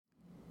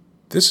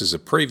This is a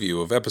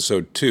preview of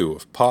Episode 2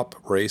 of Pop,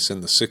 Race,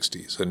 and the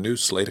 60s, a new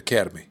Slate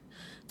Academy.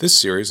 This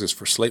series is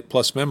for Slate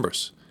Plus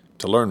members.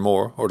 To learn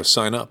more or to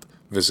sign up,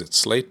 visit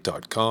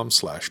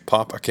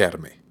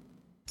slate.com/popacademy.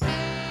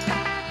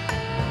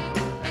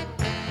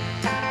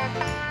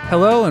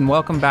 Hello and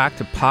welcome back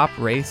to Pop,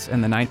 Race,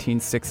 and the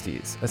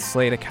 1960s, a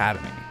Slate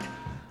Academy.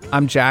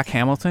 I'm Jack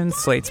Hamilton,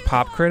 Slate's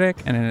pop critic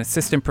and an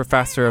assistant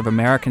professor of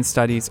American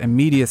Studies and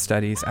Media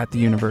Studies at the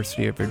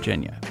University of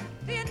Virginia.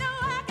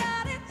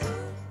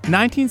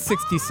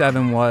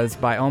 1967 was,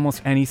 by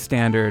almost any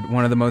standard,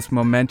 one of the most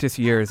momentous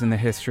years in the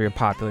history of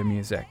popular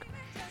music.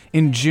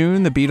 In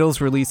June, the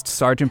Beatles released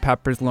Sgt.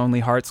 Pepper's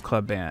Lonely Hearts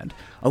Club Band,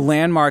 a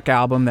landmark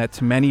album that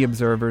to many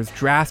observers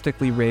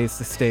drastically raised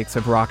the stakes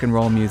of rock and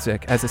roll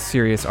music as a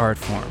serious art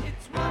form.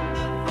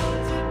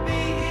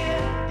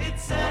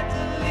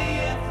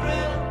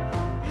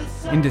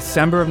 In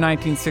December of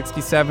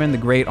 1967, the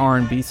great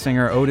R&B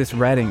singer Otis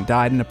Redding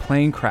died in a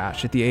plane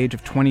crash at the age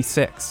of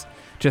 26,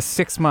 just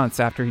 6 months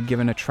after he'd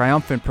given a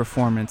triumphant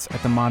performance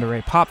at the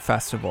Monterey Pop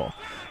Festival,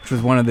 which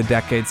was one of the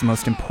decade's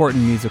most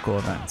important musical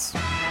events.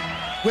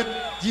 With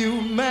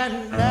you, man,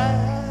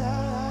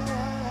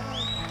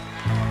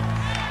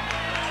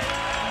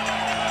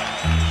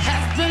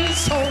 has been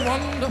so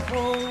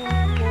wonderful.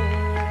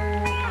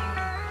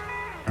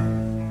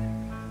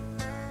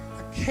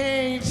 I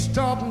can't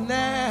stop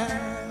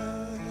now.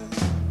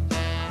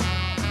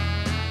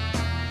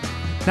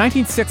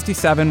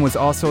 1967 was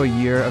also a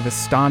year of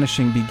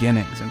astonishing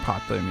beginnings in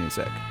popular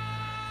music.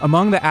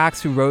 Among the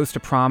acts who rose to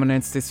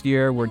prominence this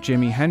year were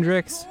Jimi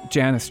Hendrix,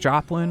 Janis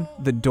Joplin,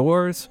 The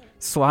Doors,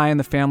 Sly and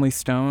the Family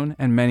Stone,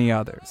 and many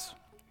others.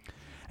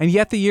 And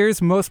yet the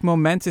year's most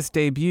momentous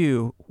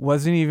debut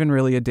wasn't even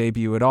really a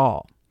debut at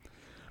all.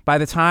 By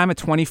the time a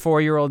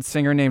 24-year-old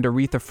singer named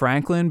Aretha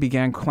Franklin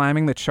began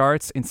climbing the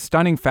charts in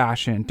stunning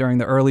fashion during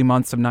the early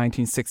months of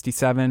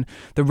 1967,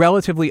 the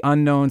relatively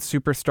unknown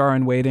superstar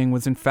in waiting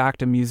was in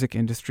fact a music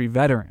industry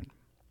veteran.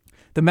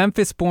 The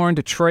Memphis-born,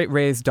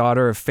 Detroit-raised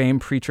daughter of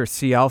famed preacher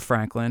C.L.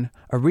 Franklin,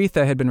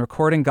 Aretha had been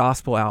recording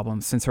gospel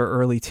albums since her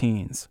early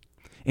teens.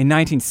 In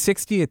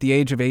 1960, at the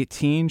age of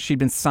 18, she'd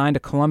been signed to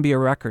Columbia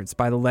Records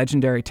by the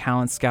legendary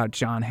talent scout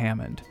John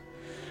Hammond.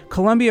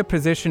 Columbia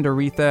positioned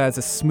Aretha as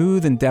a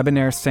smooth and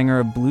debonair singer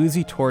of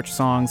bluesy torch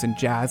songs and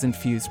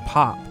jazz-infused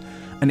pop,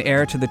 an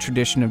heir to the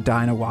tradition of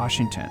Dinah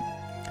Washington.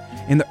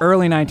 In the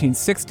early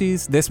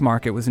 1960s, this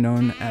market was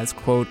known as,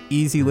 quote,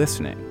 easy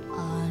listening.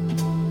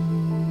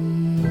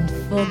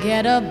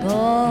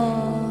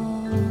 Unforgettable.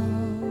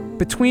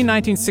 Between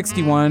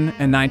 1961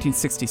 and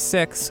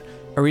 1966,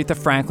 Aretha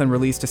Franklin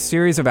released a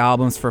series of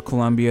albums for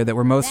Columbia that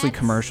were mostly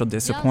commercial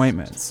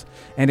disappointments,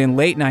 and in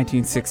late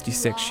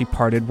 1966 she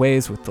parted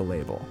ways with the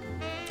label.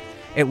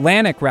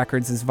 Atlantic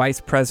Records'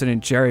 vice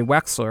president Jerry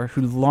Wexler,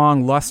 who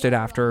long lusted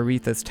after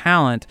Aretha's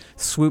talent,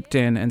 swooped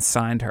in and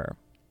signed her.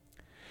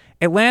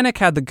 Atlantic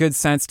had the good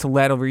sense to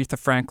let Aretha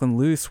Franklin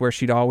loose where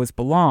she'd always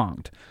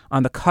belonged,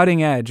 on the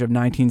cutting edge of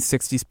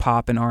 1960s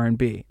pop and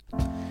R&B.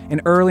 In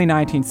early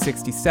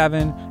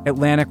 1967,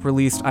 Atlantic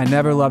released I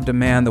Never Loved a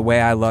Man the Way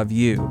I Love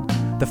You,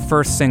 the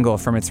first single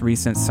from its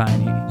recent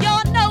signee.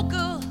 You're no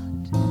good,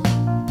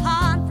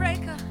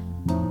 heartbreaker.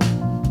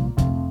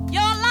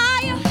 You're a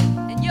liar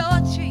and you're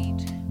a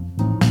cheat.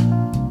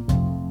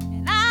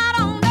 And I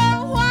don't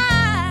know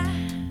why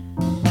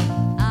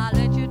I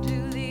let you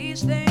do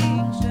these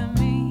things to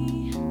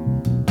me.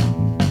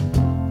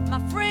 My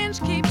friends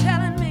keep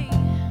telling me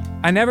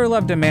I Never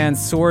Loved a Man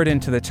soared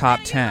into the top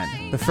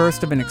 10, the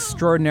first of an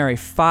extraordinary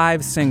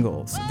 5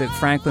 singles that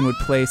Franklin would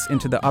place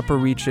into the upper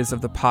reaches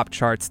of the pop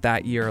charts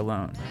that year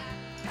alone.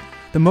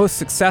 The most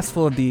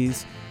successful of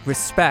these,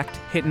 Respect,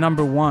 hit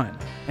number 1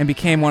 and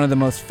became one of the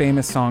most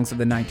famous songs of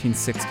the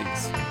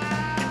 1960s.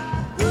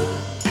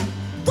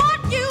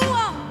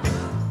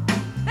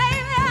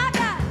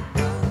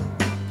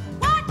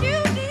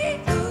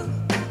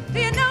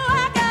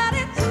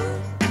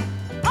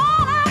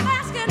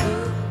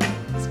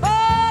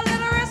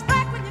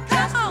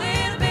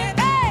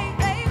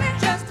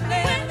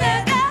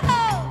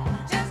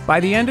 By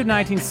the end of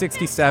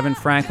 1967,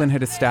 Franklin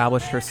had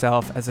established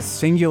herself as a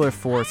singular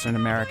force in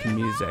American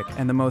music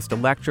and the most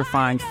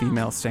electrifying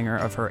female singer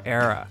of her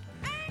era.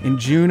 In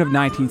June of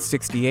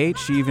 1968,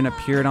 she even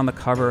appeared on the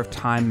cover of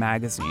Time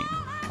magazine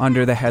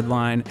under the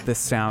headline, The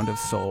Sound of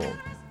Soul.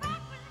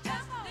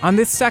 On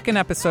this second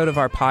episode of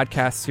our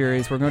podcast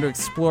series, we're going to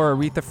explore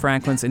Aretha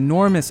Franklin's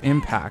enormous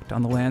impact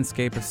on the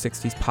landscape of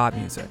 60s pop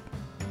music.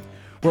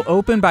 We'll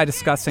open by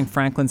discussing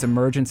Franklin's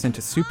emergence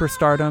into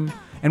superstardom,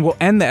 and we'll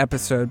end the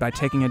episode by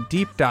taking a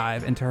deep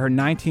dive into her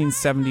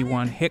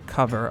 1971 hit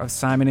cover of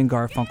Simon &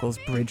 Garfunkel's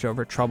Bridge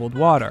Over Troubled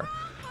Water,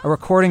 a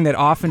recording that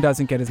often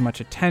doesn't get as much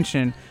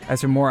attention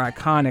as her more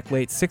iconic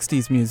late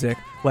 60s music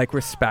like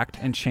Respect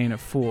and Chain of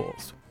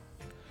Fools.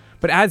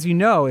 But as you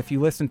know, if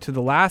you listened to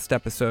the last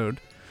episode,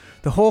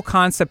 the whole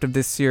concept of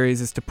this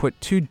series is to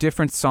put 2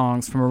 different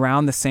songs from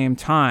around the same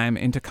time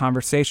into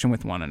conversation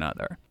with one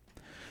another.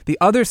 The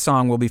other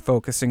song we'll be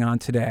focusing on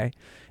today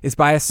is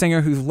by a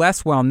singer who's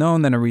less well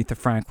known than Aretha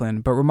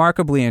Franklin, but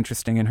remarkably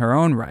interesting in her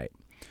own right.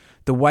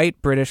 the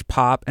white British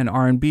pop and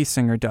R&B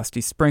singer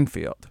Dusty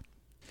Springfield.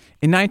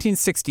 In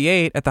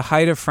 1968, at the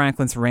height of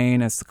Franklin's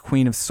reign as the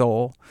Queen of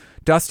Soul,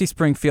 Dusty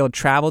Springfield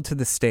traveled to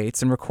the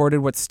States and recorded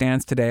what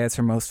stands today as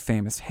her most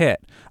famous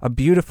hit, a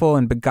beautiful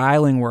and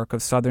beguiling work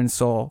of Southern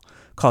soul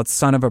called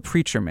Son of a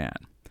Preacher Man.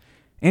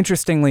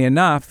 Interestingly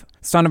enough,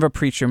 Son of a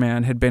Preacher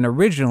Man had been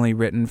originally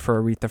written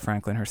for Aretha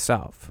Franklin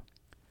herself.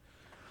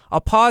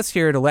 I'll pause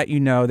here to let you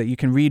know that you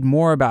can read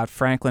more about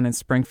Franklin and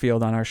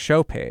Springfield on our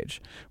show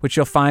page, which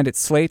you'll find at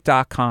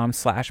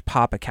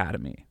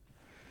slate.com/popacademy.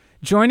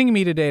 Joining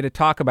me today to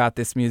talk about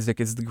this music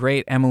is the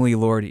great Emily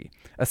Lordi,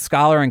 a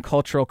scholar and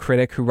cultural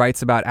critic who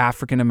writes about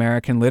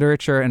African-American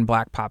literature and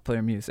Black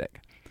popular music.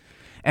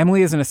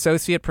 Emily is an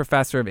associate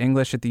professor of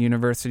English at the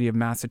University of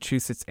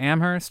Massachusetts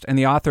Amherst and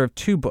the author of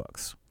 2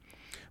 books.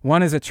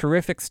 One is a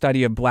terrific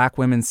study of Black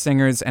women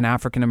singers and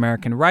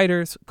African-American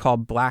writers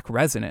called Black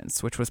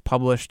Resonance, which was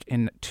published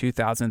in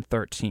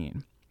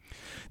 2013.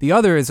 The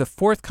other is a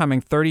forthcoming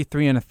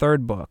 33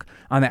 1/3 book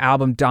on the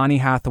album Donny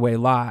Hathaway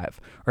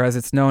Live, or as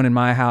it's known in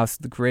my house,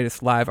 the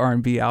greatest live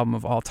R&B album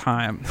of all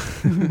time.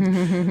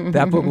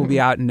 That book will be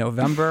out in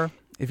November.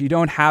 If you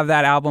don't have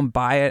that album,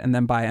 buy it and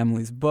then buy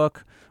Emily's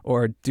book,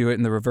 or do it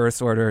in the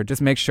reverse order.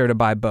 Just make sure to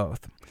buy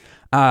both.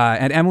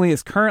 And Emily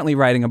is currently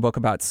writing a book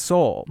about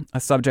soul,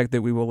 a subject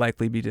that we will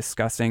likely be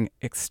discussing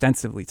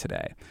extensively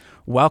today.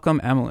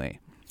 Welcome, Emily.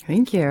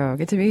 Thank you.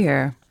 Good to be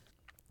here.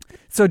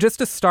 So just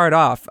to start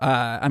off,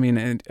 a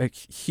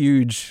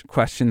huge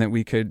question that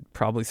we could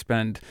probably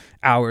spend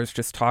hours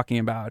just talking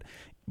about.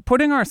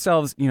 Putting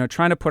ourselves,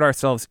 trying to put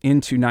ourselves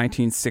into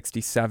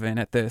 1967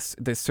 at this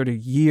sort of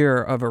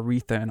year of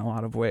Aretha in a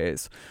lot of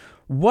ways.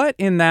 What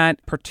in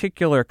that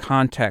particular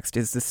context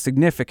is the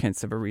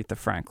significance of Aretha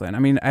Franklin? I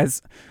mean,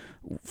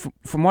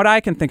 from what I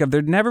can think of,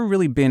 there'd never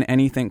really been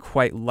anything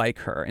quite like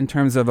her in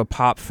terms of a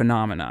pop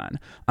phenomenon.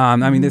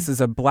 This is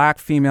a Black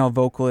female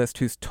vocalist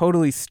who's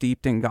totally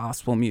steeped in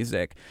gospel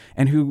music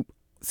and who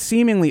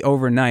seemingly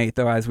overnight,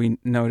 though as we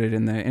noted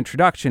in the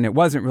introduction, it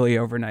wasn't really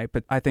overnight,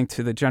 but I think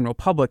to the general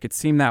public it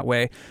seemed that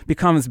way,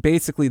 becomes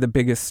basically the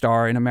biggest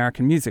star in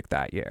American music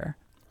that year.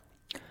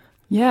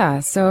 Yeah,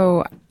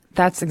 so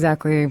that's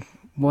exactly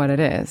what it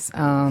is.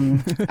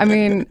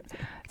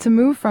 To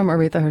move from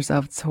Aretha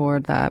herself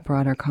toward that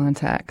broader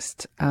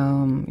context,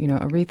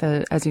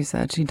 Aretha, as you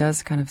said, she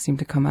does kind of seem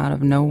to come out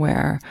of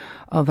nowhere.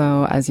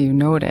 Although, as you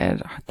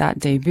noted, that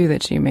debut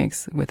that she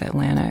makes with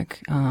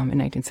Atlantic in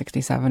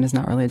 1967 is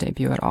not really a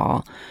debut at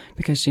all,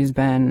 because she's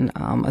been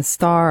a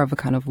star of a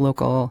kind of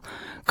local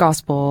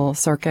gospel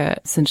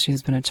circuit since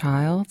she's been a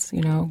child,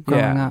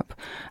 growing up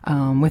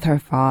with her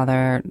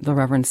father, the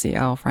Reverend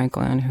C.L.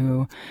 Franklin,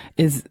 who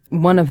is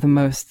one of the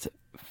most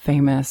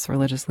famous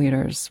religious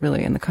leaders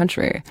really in the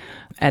country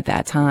at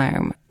that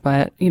time.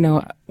 But,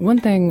 one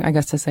thing I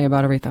guess to say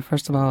about Aretha,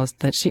 first of all, is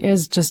that she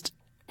is just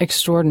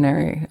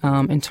extraordinary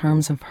in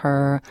terms of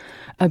her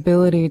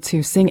ability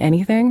to sing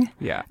anything.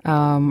 Yeah.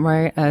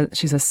 Right?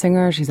 She's a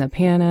singer, she's a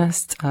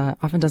pianist,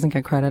 often doesn't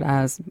get credit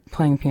as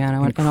playing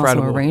piano and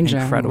also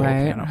arranging,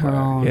 right?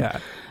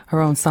 Her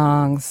own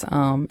songs.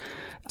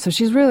 So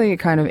she's really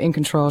kind of in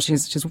control.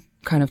 She's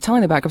kind of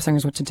telling the backup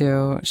singers what to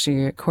do.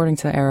 She, according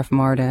to Aretha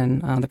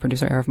Martin, the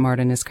producer Aretha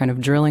Martin, is kind of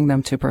drilling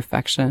them to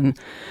perfection.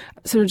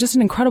 So just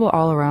an incredible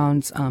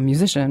all-around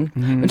musician.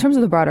 Mm-hmm. In terms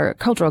of the broader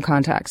cultural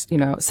context,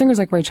 singers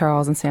like Ray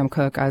Charles and Sam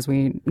Cooke, as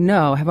we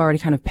know, have already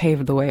kind of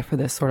paved the way for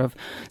this sort of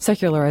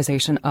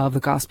secularization of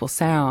the gospel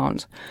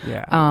sound.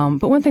 Yeah.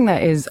 But one thing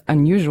that is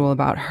unusual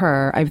about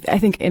her, I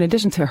think in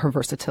addition to her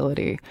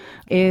versatility,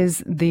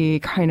 is the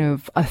kind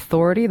of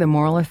authority, the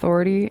moral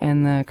authority,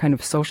 and the kind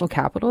of social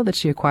capital that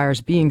she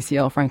acquires being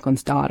C.L.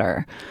 Franklin's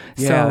daughter.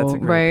 Yeah, that's a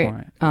great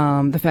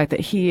point. The fact that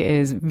he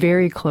is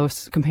very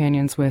close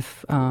companions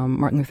with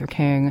Martin Luther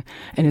King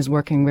and is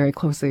working very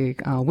closely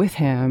with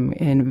him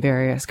in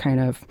various kind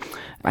of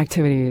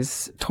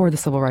activities toward the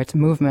civil rights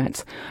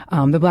movement.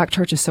 The Black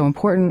church is so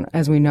important,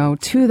 as we know,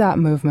 to that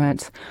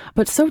movement,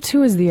 but so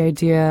too is the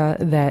idea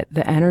that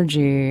the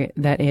energy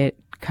that it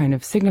kind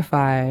of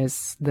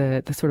signifies,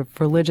 the sort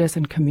of religious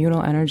and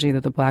communal energy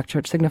that the Black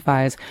church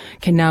signifies,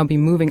 can now be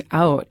moving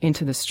out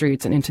into the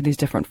streets and into these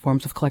different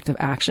forms of collective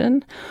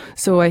action.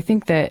 So I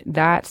think that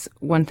that's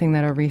one thing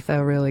that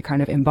Aretha really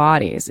kind of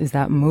embodies, is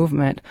that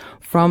movement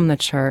from the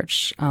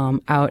church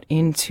out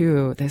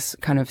into this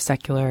kind of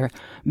secular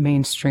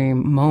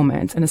mainstream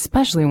moment. And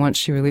especially once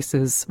she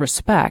releases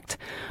Respect,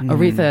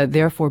 Aretha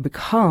therefore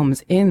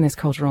becomes, in this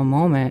cultural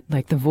moment,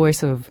 like the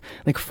voice of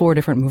like 4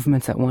 different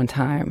movements at one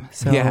time.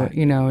 So,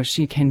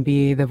 she can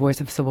be the voice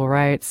of civil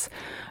rights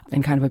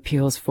and kind of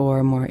appeals for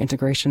a more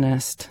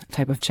integrationist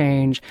type of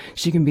change.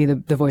 She can be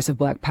the voice of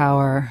Black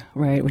power,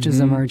 right, which is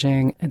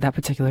emerging at that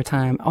particular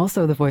time.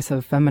 Also the voice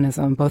of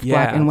feminism, both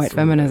Black and white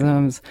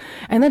feminisms.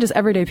 And then just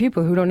everyday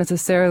people who don't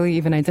necessarily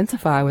even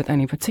identify with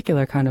any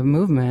particular kind of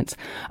movement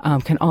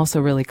can also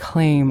really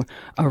claim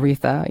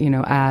Aretha,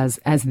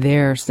 as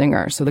their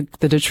singer. So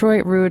the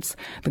Detroit roots,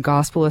 the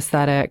gospel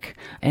aesthetic,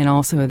 and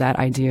also that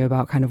idea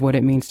about kind of what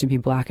it means to be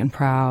Black and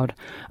proud,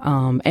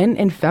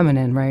 and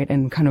feminine, right,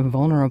 and kind of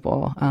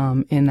vulnerable.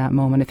 in that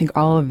moment. I think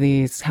all of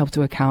these help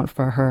to account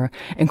for her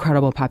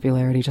incredible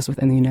popularity just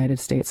within the United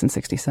States in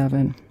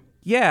 67.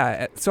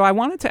 Yeah. So I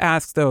wanted to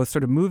ask, though,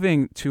 sort of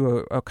moving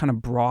to a kind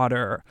of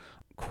broader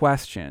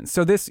question.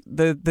 So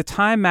the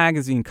Time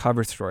magazine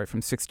cover story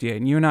from 68,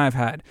 and you and I have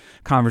had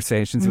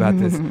conversations about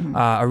this.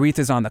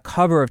 Aretha's on the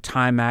cover of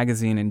Time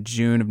magazine in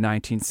June of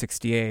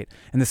 1968,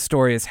 and the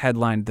story is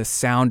headlined "The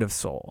Sound of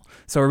Soul."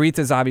 So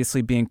Aretha's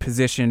obviously being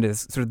positioned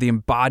as sort of the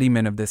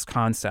embodiment of this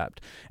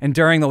concept. And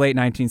during the late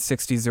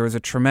 1960s, there was a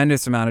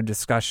tremendous amount of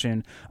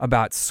discussion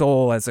about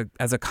soul as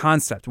a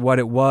concept, what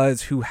it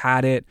was, who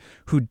had it,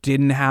 who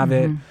didn't have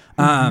it.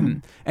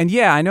 And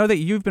yeah, I know that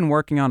you've been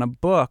working on a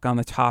book on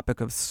the topic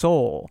of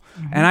soul.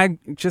 And I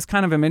just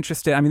kind of am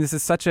interested. I mean, this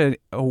is such a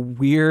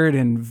weird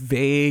and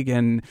vague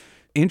and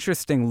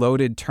interesting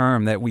loaded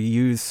term that we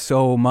use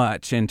so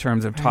much in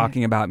terms of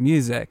talking about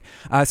music.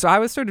 So I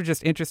was sort of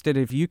just interested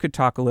if you could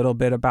talk a little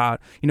bit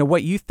about,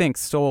 what you think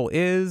soul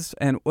is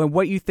and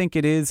what you think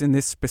it is in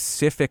this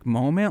specific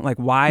moment. Like,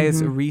 why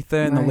is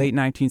Aretha in the late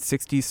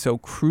 1960s so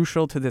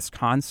crucial to this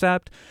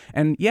concept?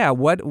 And yeah,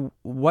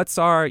 what's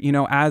our,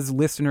 as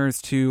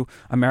listeners to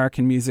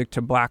American music,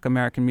 to Black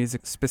American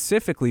music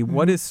specifically,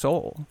 what is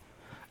soul?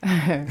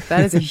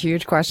 That is a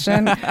huge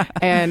question.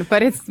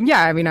 But it's,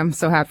 I'm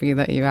so happy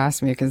that you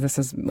asked me because this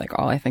is like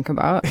all I think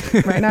about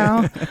right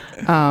now.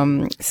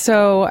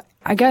 So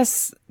I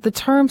guess the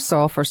term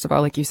soul, first of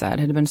all, like you said,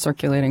 had been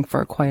circulating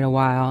for quite a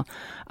while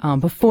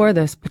before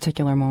this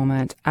particular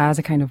moment as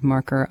a kind of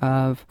marker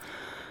of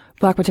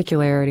Black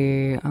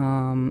particularity,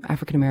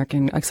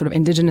 African-American, like sort of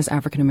indigenous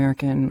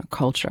African-American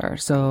culture.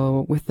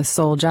 So with the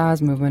soul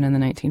jazz movement in the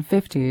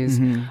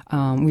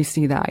 1950s, we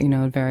see that,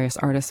 various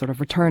artists sort of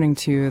returning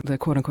to the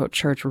quote-unquote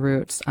church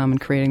roots and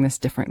creating this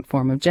different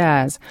form of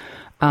jazz.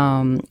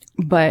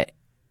 But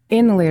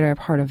in the later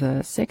part of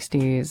the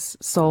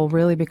 60s, soul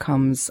really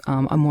becomes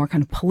a more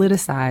kind of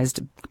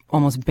politicized,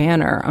 almost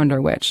banner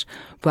under which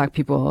Black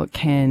people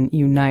can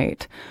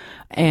unite.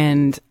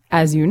 And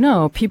as you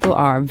know, people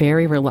are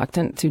very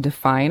reluctant to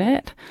define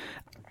it.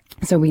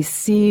 So we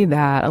see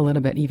that a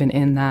little bit even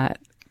in that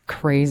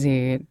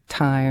crazy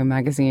Time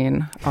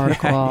magazine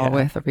article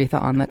with Aretha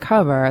on the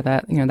cover,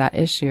 that, that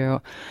issue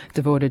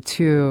devoted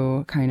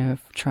to kind of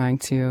trying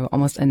to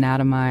almost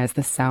anatomize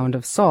the sound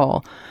of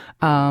soul.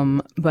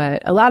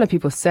 But a lot of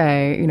people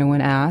say,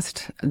 when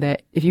asked,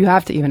 that if you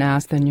have to even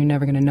ask, then you're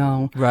never going to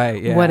know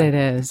what it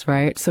is,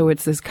 right? So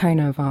it's this kind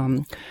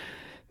of,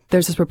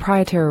 there's this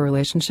proprietary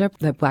relationship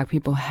that Black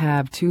people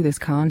have to this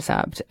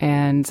concept,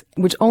 and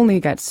which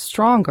only gets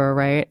stronger,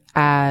 right,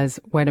 as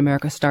white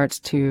America starts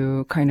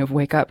to kind of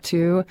wake up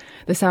to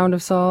the sound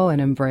of soul and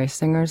embrace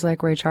singers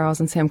like Ray Charles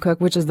and Sam Cooke,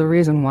 which is the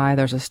reason why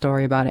there's a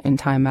story about it in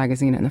Time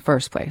magazine in the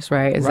first place,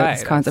 right? Is that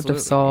this concept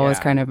of soul is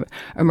kind of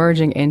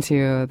emerging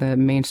into the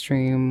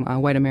mainstream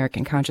white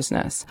American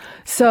consciousness.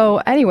 So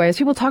anyways,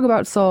 people talk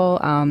about soul.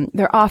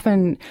 They're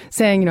often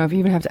saying, if you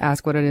even have to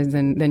ask what it is,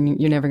 then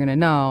you're never going to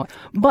know.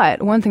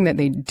 But one thing that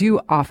they do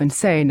often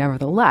say,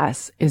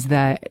 nevertheless, is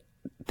that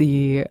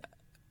the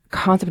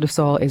concept of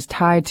soul is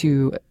tied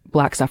to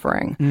Black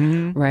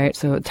suffering, right?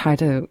 So tied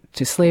to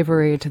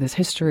slavery, to this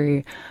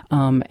history,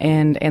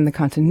 and the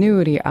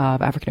continuity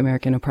of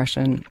African-American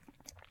oppression.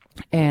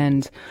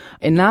 And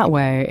in that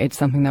way, it's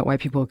something that white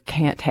people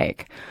can't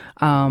take.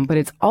 But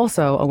it's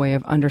also a way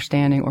of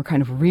understanding or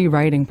kind of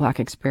rewriting Black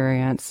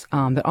experience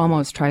that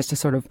almost tries to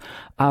sort of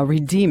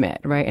redeem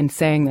it, right? And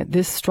saying that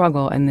this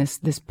struggle and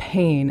this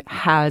pain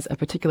has a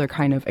particular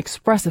kind of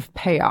expressive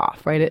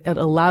payoff, right? It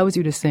allows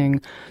you to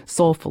sing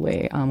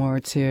soulfully or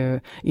to,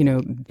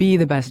 be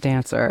the best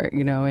dancer,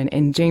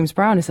 and James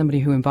Brown is somebody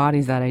who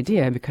embodies that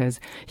idea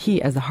because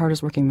he, as the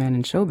hardest working man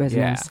in show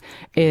business,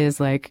 is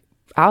like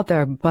out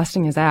there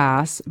busting his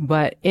ass,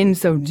 but in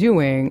so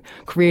doing,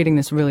 creating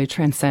this really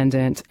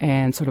transcendent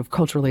and sort of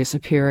culturally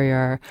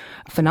superior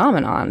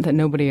phenomenon that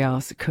nobody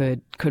else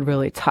could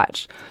really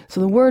touch. So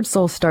the word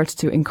soul starts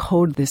to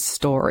encode this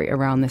story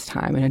around this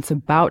time, and it's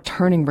about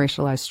turning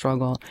racialized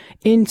struggle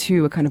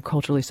into a kind of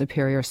culturally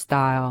superior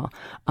style,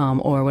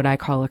 or what I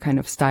call a kind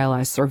of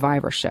stylized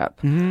survivorship.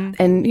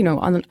 And,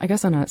 on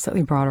a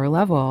slightly broader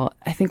level,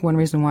 I think one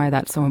reason why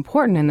that's so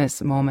important in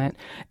this moment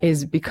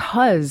is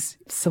because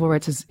civil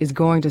rights is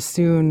going to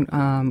soon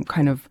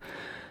kind of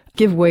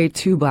give way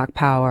to Black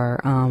power.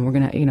 We're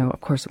going to,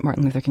 of course,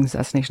 Martin Luther King's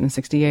assassination in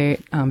 68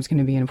 is going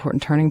to be an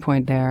important turning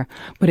point there.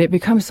 But it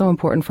becomes so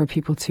important for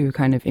people to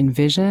kind of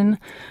envision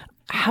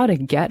how to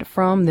get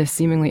from this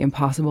seemingly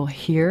impossible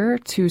here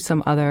to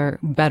some other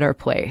better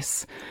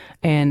place.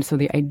 And so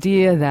the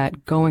idea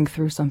that going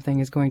through something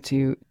is going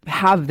to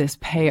have this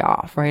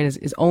payoff, right,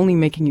 is only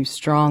making you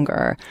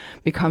stronger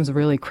becomes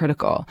really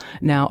critical.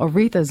 Now,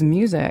 Aretha's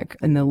music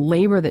and the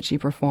labor that she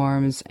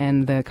performs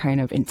and the kind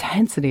of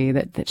intensity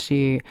that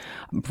she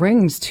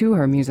brings to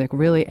her music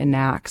really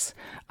enacts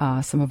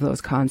some of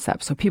those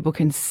concepts. So people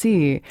can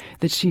see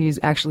that she's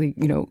actually,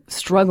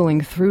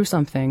 struggling through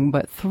something,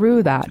 but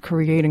through that,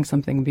 creating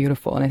something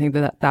beautiful. And I think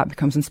that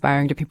becomes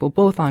inspiring to people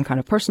both on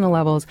kind of personal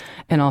levels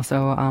and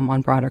also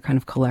on broader kind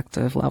of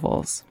collective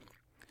levels.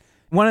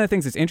 One of the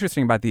things that's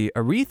interesting about the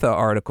Aretha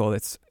article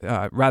that's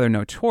rather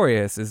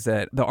notorious is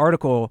that the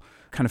article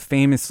kind of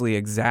famously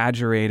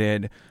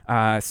exaggerated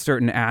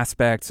certain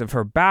aspects of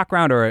her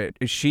background, or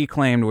she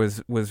claimed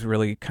was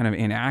really kind of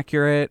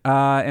inaccurate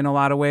in a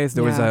lot of ways.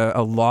 There was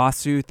a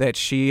lawsuit that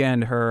she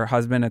and her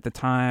husband at the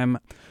time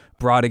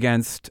brought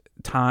against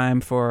Time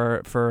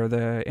for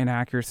the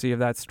inaccuracy of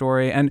that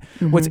story. And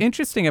what's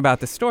interesting about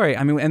the story,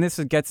 I mean, and this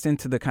gets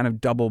into the kind of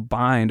double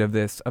bind of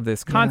this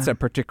concept,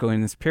 particularly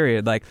in this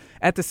period, like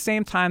at the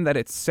same time that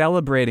it's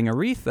celebrating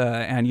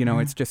Aretha and, you know,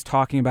 it's just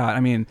talking about, I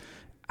mean,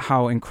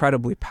 how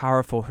incredibly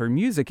powerful her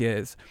music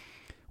is.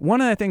 One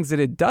of the things that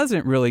it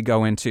doesn't really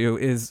go into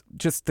is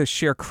just the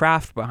sheer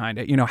craft behind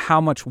it. You know,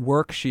 how much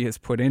work she has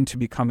put into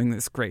becoming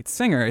this great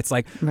singer. It's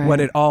like what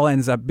it all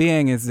ends up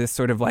being is this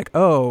sort of like,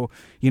 oh,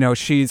 you know,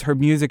 her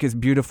music is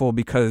beautiful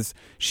because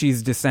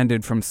she's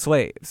descended from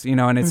slaves, you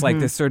know, and it's like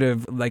this sort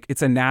of like,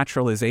 it's a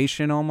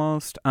naturalization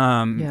almost.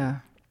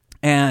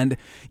 And,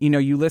 you know,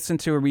 you listen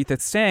to Aretha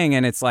sing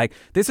and it's like,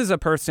 this is a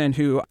person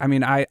who, I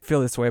mean, I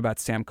feel this way about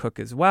Sam Cooke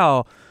as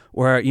well,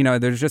 where, you know,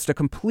 there's just a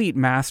complete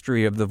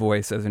mastery of the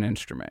voice as an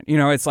instrument. You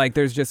know, it's like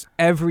there's just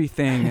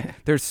everything.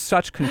 There's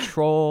such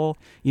control,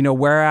 you know,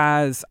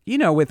 whereas, you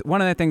know, with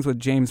one of the things with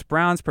James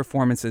Brown's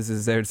performances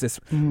is there's this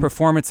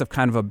performance of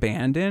kind of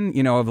abandon,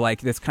 you know, of like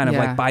this kind of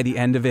like by the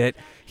end of it,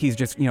 he's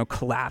just, you know,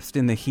 collapsed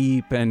in the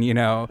heap and, you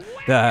know,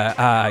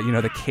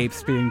 the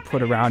capes being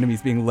put around him.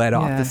 He's being led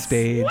off the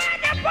stage. When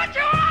you put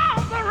your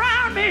arms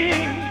around me,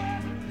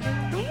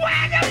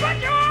 when you put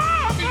your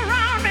arms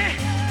around me,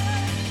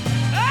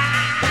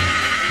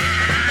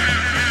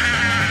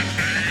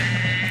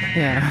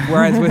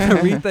 Whereas with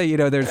Aretha, you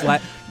know, there's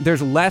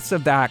less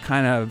of that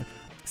kind of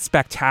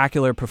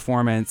spectacular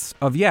performance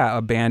of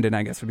abandon,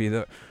 I guess would be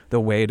the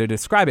way to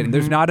describe it. And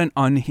there's not an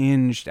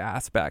unhinged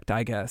aspect,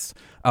 I guess,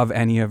 of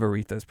any of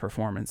Aretha's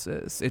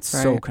performances. It's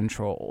so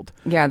controlled.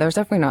 Yeah, there's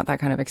definitely not that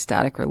kind of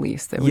ecstatic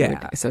release that we would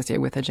associate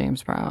with a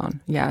James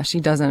Brown. Yeah, she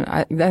doesn't.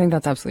 I think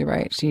that's absolutely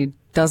right. She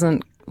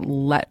doesn't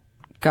let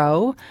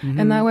go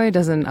in that way,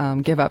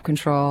 doesn't give up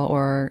control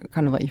or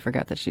kind of let you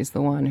forget that she's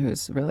the one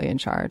who's really in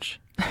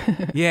charge.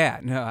 Yeah,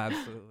 no,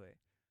 absolutely.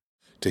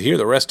 To hear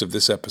the rest of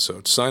this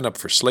episode, sign up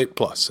for Slate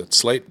Plus at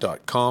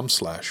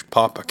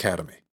slate.com/popacademy.